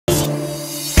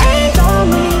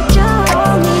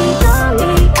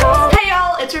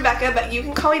Becca, but you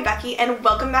can call me Becky, and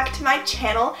welcome back to my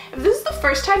channel. If this is the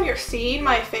first time you're seeing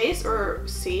my face or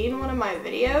seeing one of my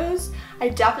videos, I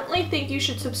definitely think you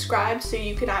should subscribe so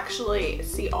you can actually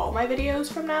see all my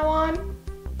videos from now on.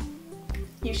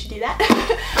 You should do that.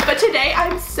 But today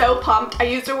I'm so pumped. I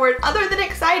used a word other than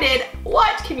excited.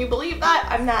 What? Can you believe that?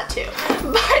 I'm not too.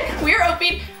 But we're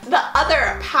opening the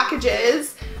other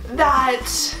packages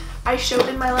that I showed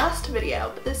in my last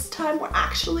video, but this time we're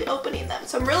actually opening them.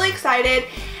 So I'm really excited,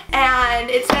 and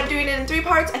instead of doing it in 3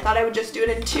 parts, I thought I would just do it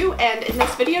in 2, and in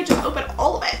this video just open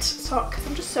all of it. So, because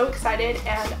I'm just so excited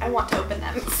and I want to open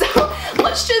them. So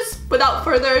let's just, without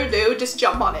further ado, just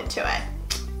jump on into it.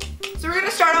 So we're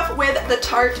gonna start off with the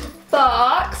Tarte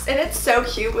box, and it's so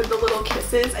cute with the little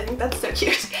kisses. I think that's so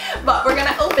cute. But we're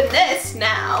gonna open this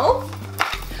now.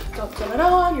 Dun, dun, dun,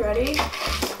 dun. You ready?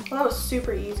 Well, that was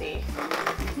super easy.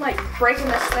 I'm like breaking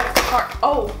this thing apart.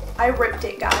 Oh, I ripped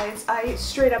it, guys. I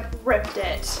straight up ripped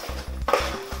it.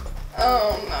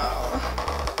 Oh no.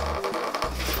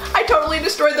 I totally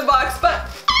destroyed the box, but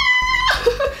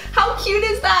how cute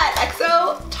is that?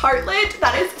 XO tartlet?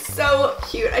 That is so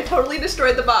cute. I totally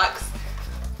destroyed the box,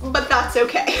 but that's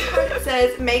okay. It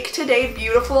says, make today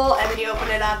beautiful, and then you open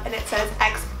it up and it says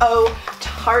XO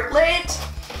tartlet.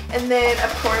 And then,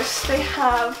 of course, they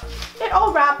have it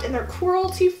all wrapped in their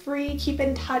cruelty-free, keep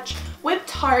in touch with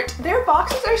Tarte. Their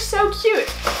boxes are so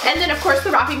cute. And then, of course,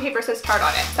 the wrapping paper says Tarte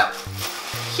on it. So,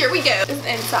 here we go. This is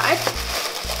the inside.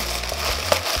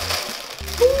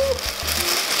 Ooh.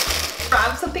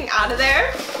 Grab something out of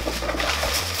there.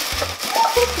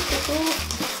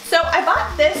 So, I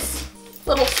bought this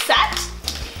little set,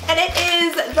 and it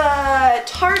is the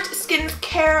Tarte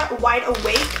Skincare Wide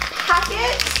Awake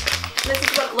packet. This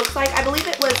is what it looks like. I believe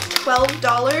it was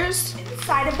 $12.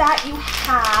 Inside of that you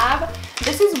have,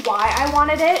 this is why I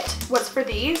wanted it, was for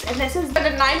these, and this is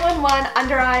the 911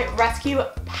 Under Eye Rescue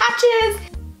Patches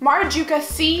Maracuja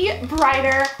C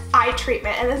Brighter Eye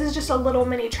Treatment, and this is just a little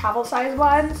mini travel size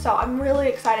one, so I'm really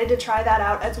excited to try that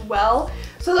out as well.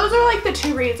 So those are like the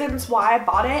 2 reasons why I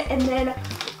bought it, and then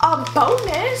a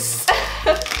bonus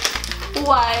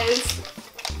was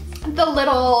the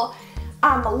little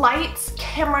Lights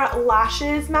Camera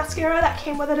Lashes mascara that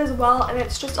came with it as well, and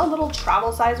it's just a little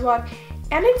travel size one,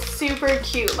 and it's super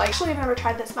cute. Like, actually I've never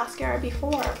tried this mascara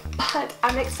before, but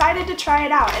I'm excited to try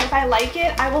it out, and if I like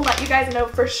it, I will let you guys know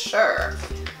for sure.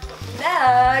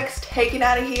 Next, taking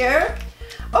out of here,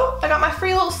 oh, I got my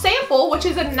free little sample, which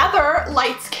is another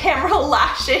Lights Camera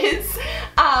Lashes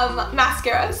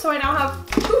mascara, so I now have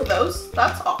 2 of those.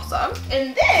 That's awesome.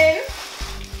 And then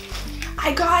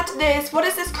I got this, what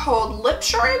is this called?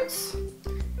 LipSurgence?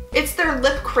 It's their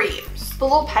lip creams, the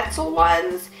little pencil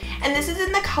ones, and this is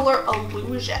in the color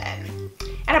Illusion.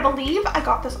 And I believe I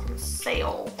got this on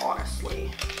sale, honestly.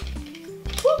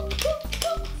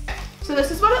 So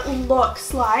this is what it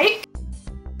looks like.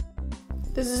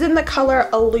 This is in the color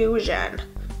Illusion.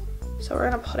 So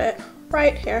we're gonna put it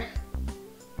right here.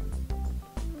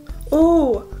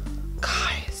 Ooh,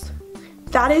 guys,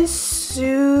 that is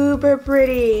super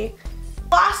pretty.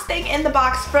 Last thing in the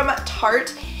box from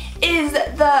Tarte is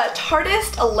the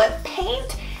Tartist lip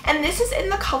paint, and this is in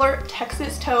the color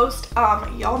Texas Toast.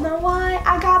 Y'all know why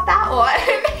I got that one.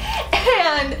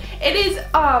 And it is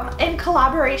in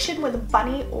collaboration with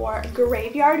Bunny or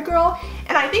Graveyard Girl,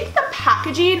 and I think the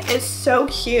packaging is so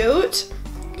cute.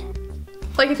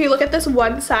 Like, if you look at this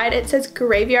one side, it says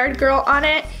Graveyard Girl on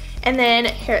it, and then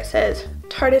here it says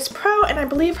Tartist Pro, and I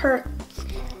believe her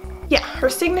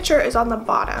signature is on the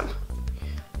bottom.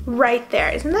 Right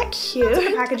there. Isn't that cute? That's what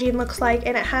the packaging looks like,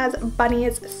 and it has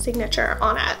Bunny's signature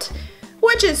on it,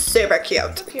 which is super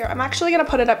cute. Here, I'm actually gonna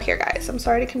put it up here, guys. I'm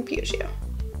sorry to confuse you.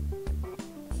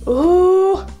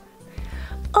 Ooh.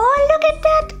 Oh, look at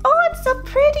that. Oh, it's so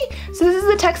pretty. So this is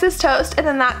the Texas Toast, and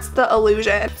then that's the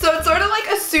Illusion. So it's sort of like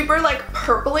a super like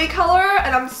purpley color,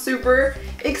 and I'm super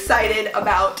excited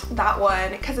about that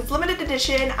one because it's limited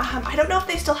edition. I don't know if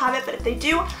they still have it, but if they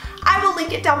do, I will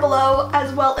link it down below,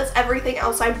 as well as everything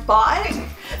else I bought.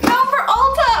 Now for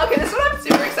Ulta. Okay, this one I'm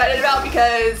super excited about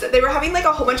because they were having like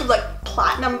a whole bunch of like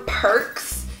platinum perk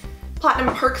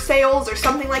sales or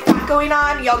something like that going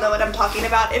on. Y'all know what I'm talking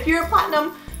about. If you're a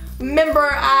platinum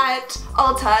member at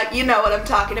Ulta, you know what I'm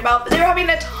talking about. But they were having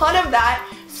a ton of that,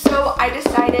 so I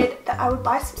decided that I would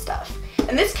buy some stuff.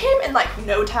 And this came in like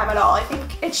no time at all. I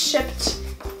think it shipped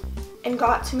and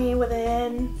got to me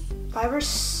within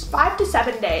 5 to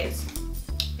 7 days,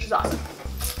 which is awesome.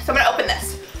 So I'm gonna open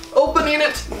this. Opening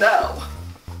it now.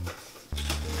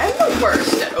 I'm the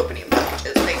worst at opening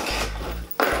packages,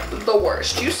 like the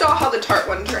worst. You saw how the Tarte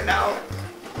one turned out.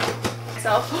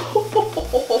 So,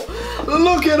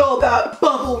 look at all that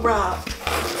bubble wrap.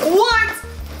 What?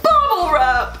 Bubble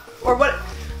wrap? Or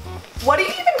what do you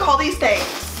even call these things?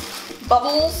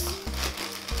 Bubbles?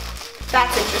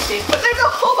 That's interesting. But there's a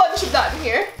whole bunch of that in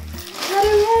here. Let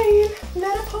it rain,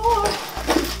 let it pour.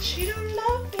 She don't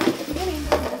love me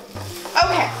anymore.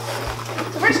 Okay,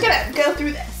 so we're just gonna go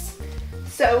through this.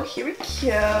 So here we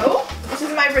go. This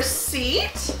is my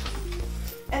receipt.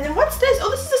 And then what's this? Oh,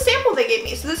 this is a sample they gave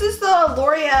me. So this is the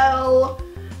L'Oreal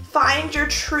Find Your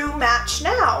True Match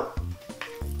Now.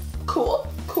 Cool,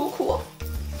 cool, cool.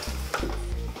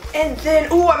 And then,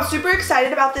 oh, I'm super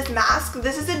excited about this mask.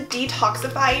 This is a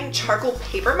detoxifying charcoal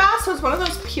paper mask. So it's one of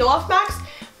those peel-off masks,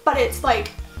 but it's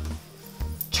like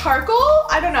charcoal.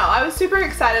 I don't know. I was super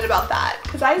excited about that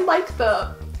because I like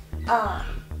the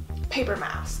paper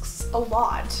masks a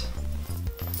lot.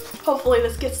 Hopefully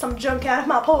this gets some junk out of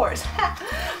my pores.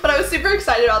 But I was super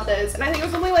excited about this, and I think it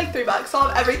was only like $3. I'll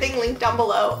have everything linked down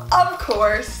below, of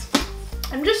course.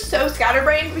 I'm just so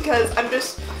scatterbrained because I'm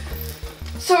just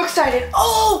so excited.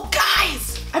 Oh,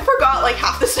 guys, I forgot like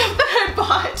half the stuff that I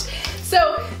bought.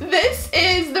 So this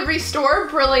is the Restore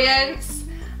Brilliance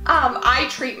eye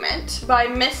treatment by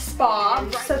Miss Spa.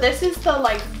 So this is the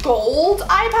like gold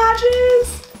eye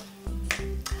patches.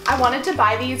 I wanted to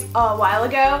buy these a while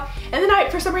ago, and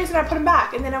then for some reason I put them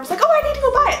back, and then I was like, oh, I need to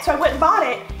go buy it. So I went and bought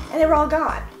it, and they were all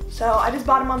gone. So I just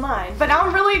bought them online. But now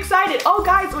I'm really excited. Oh,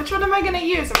 guys, which one am I gonna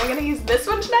use? Am I gonna use this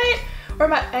one tonight, or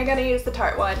am I gonna use the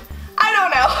Tarte one? I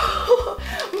don't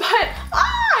know. But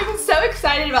I'm so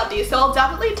excited about these. So I'll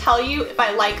definitely tell you if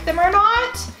I like them or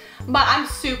not. But I'm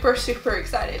super, super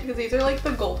excited because these are like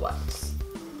the gold ones.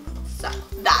 So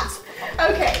that's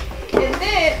okay. And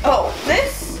then, oh,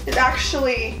 this is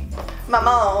actually my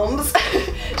mom's.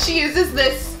 She uses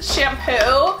this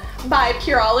shampoo by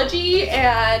Pureology,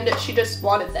 and she just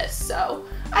wanted this, so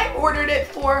I ordered it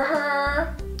for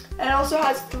her. And it also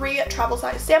has 3 travel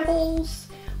size samples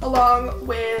along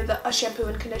with a shampoo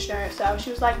and conditioner. So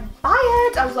she was like, buy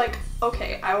it. I was like,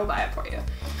 okay, I will buy it for you.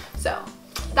 So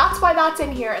that's why that's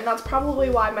in here, and that's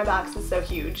probably why my box is so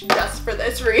huge, just for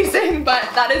this reason. But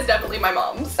that is definitely my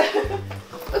mom's.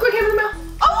 Look what came in the mail.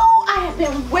 Oh, I have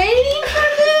been waiting for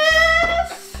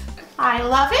this. I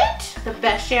love it. The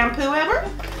best shampoo ever.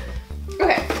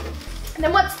 Okay, and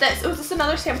then what's this? Oh, is this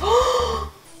another sample?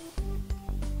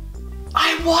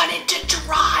 I wanted to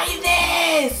try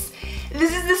this.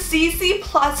 This is the CC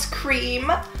Plus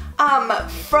cream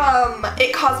from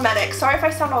It Cosmetics. Sorry if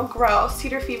I sound all gross.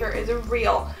 Cedar fever is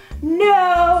real.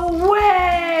 No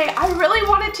way. I really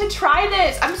wanted to try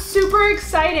this. I'm super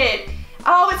excited.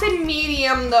 Oh, it's in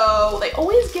medium though. They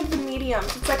always give the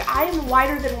mediums. It's like, I am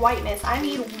whiter than whiteness. I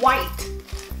need white.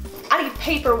 I need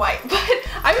paper white. But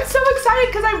I'm so excited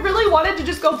because I really wanted to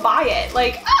just go buy it.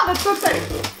 Like, that's so exciting.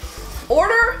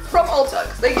 Order from Ulta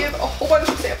because they give a whole bunch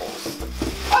of samples.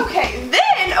 Okay,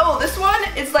 then, oh, this one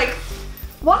is like,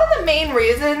 one of the main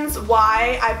reasons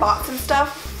why I bought some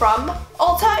stuff from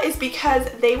Ulta is because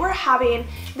they were having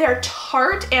their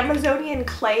Tarte Amazonian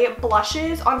Clay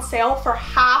blushes on sale for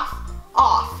half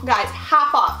off, guys,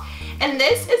 half off. And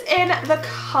this is in the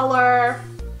color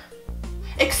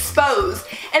Exposed,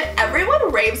 and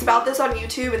everyone raves about this on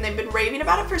YouTube, and they've been raving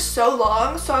about it for so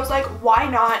long. So I was like, why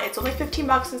not? It's only 15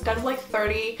 bucks instead of like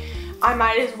 30. I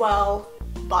might as well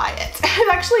buy it.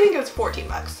 Actually, I think it was 14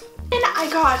 bucks. And I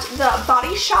got the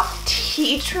Body Shop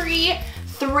Tea Tree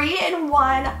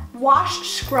 3-in-1 Wash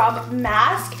Scrub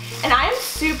Mask, and I am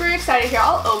super excited. Here,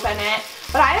 I'll open it,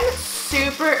 but I am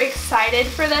super excited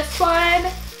for this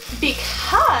one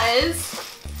because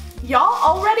y'all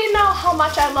already know how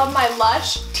much I love my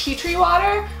Lush tea tree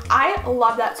water. I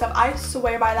love that stuff. I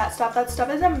swear by that stuff. That stuff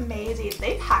is amazing.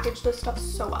 They package this stuff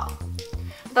so well.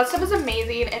 That stuff is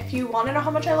amazing. If you want to know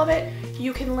how much I love it,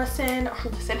 you can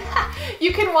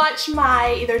you can watch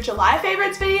my either July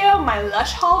favorites video, my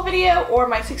Lush haul video, or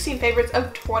my 16 favorites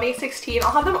of 2016.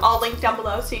 I'll have them all linked down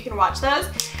below so you can watch those.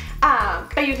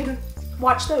 But you can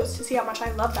watch those to see how much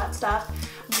I love that stuff.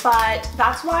 But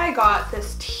that's why I got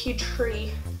this tea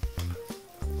tree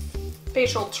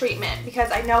facial treatment,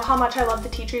 because I know how much I love the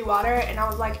tea tree water, and I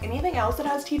was like, anything else that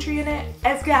has tea tree in it,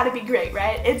 it's gotta be great,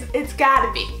 right? It's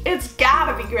gotta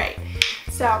be great.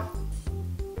 So,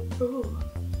 ooh,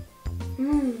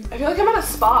 I feel like I'm at a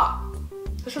spa.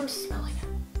 That's what I'm smelling it.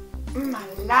 I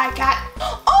like it.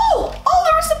 Oh,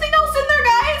 there was something else in there,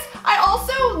 guys. I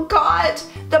also got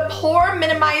the pore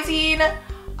minimizing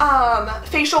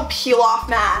facial peel off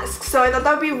mask. So I thought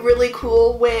that would be really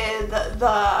cool with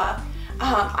the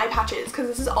eye patches because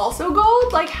this is also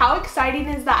gold. Like, how exciting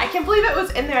is that? I can't believe it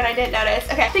was in there and I didn't notice.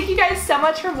 Okay, thank you guys so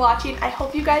much for watching. I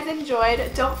hope you guys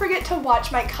enjoyed. Don't forget to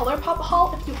watch my Colourpop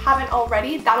haul if you haven't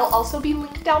already. That'll also be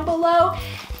linked down below.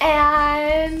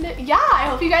 And yeah, I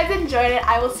hope you guys enjoyed it.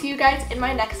 I will see you guys in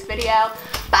my next video.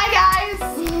 Bye guys!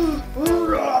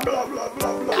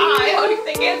 Hi, how do you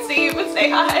think I can't see you, but say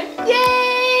hi.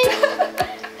 Yay!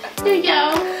 There you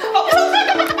go.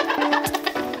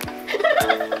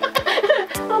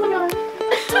 Oh my god.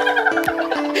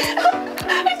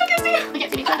 I still can't see you. I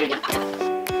can't see you. Try to do it again.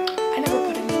 I never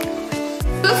put it in.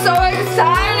 This is so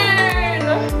exciting!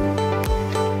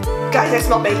 Guys, I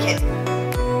smell bacon.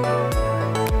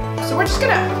 So we're just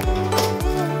gonna